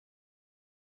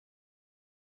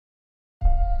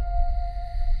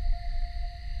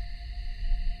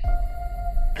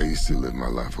I used to live my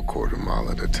life a quarter mile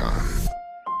at a time.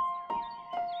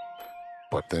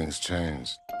 But things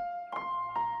changed.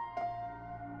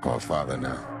 I'm a father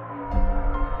now.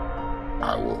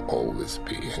 I will always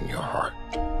be in your heart.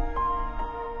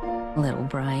 Little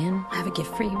Brian, I have a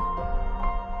gift for you.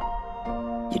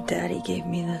 Your daddy gave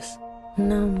me this.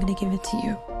 No, I'm gonna give it to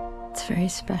you. It's very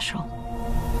special.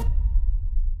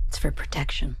 It's for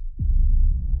protection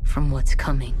from what's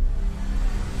coming.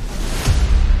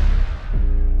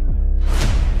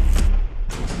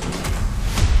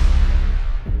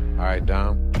 All right,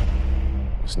 Dom.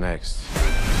 What's next?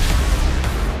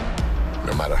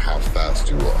 No matter how fast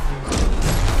you are,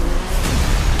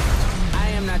 I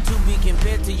am not to be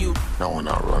compared to you. no one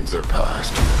outruns their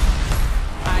past.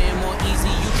 I am more easy,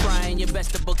 you trying your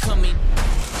best to become me.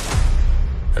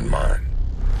 And mine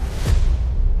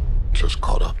just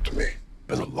caught up to me.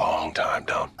 Been a long time,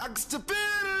 Dom.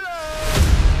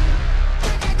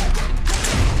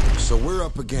 So we're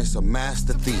up against a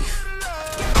master thief,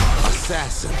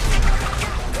 assassin,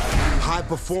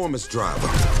 high-performance driver.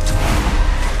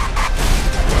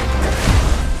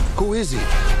 Who is he?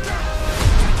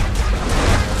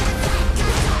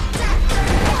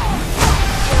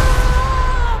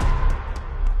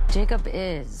 Jakob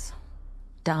is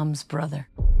Dom's brother.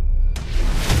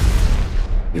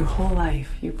 Your whole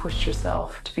life, you pushed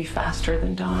yourself to be faster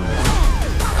than Dom,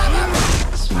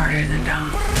 smarter than Dom,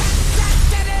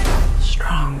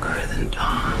 stronger than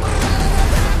Dom.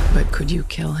 But could you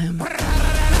kill him?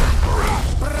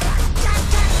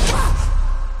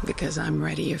 Because I'm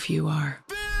ready if you are.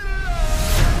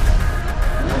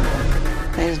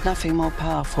 There's nothing more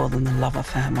powerful than the love of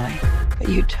family. But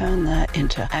you turn that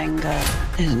into anger,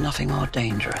 there's nothing more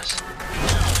dangerous.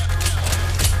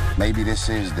 Maybe this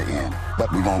is the end,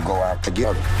 but we're gonna go out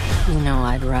together. You know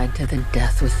I'd ride to the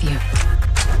death with you.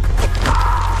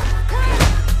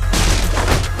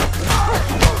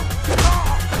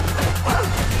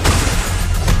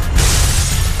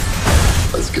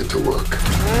 Let's get to work.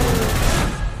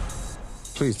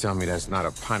 Please tell me that's not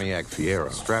a Pontiac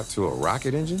Fiero strapped to a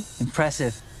rocket engine?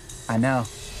 Impressive. I know.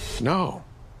 No.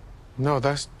 No,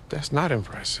 that's not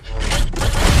impressive.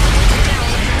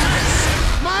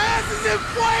 My ass is in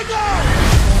fuego!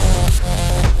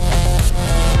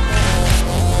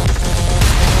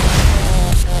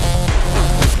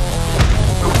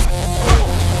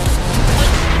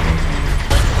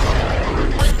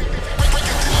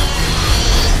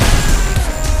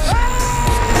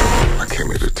 I came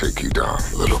here to take you down,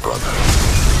 little brother.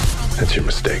 That's your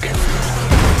mistake.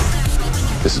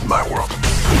 This is my world.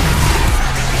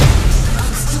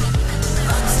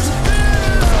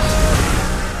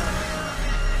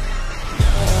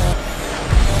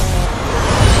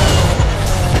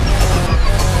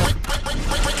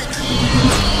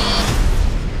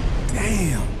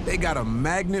 Damn, they got a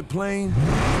magnet plane?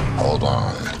 Hold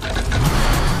on.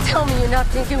 Tell me you're not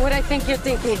thinking what I think you're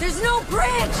thinking. There's no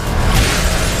bridge!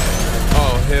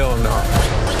 Oh, hell no.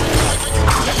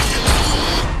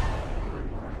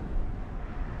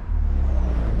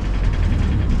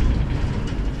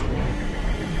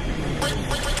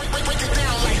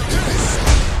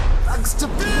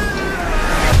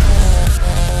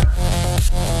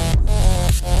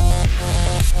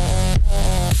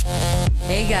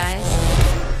 Hey, guys.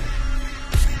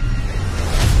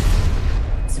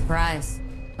 Surprise.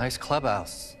 Nice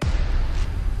clubhouse.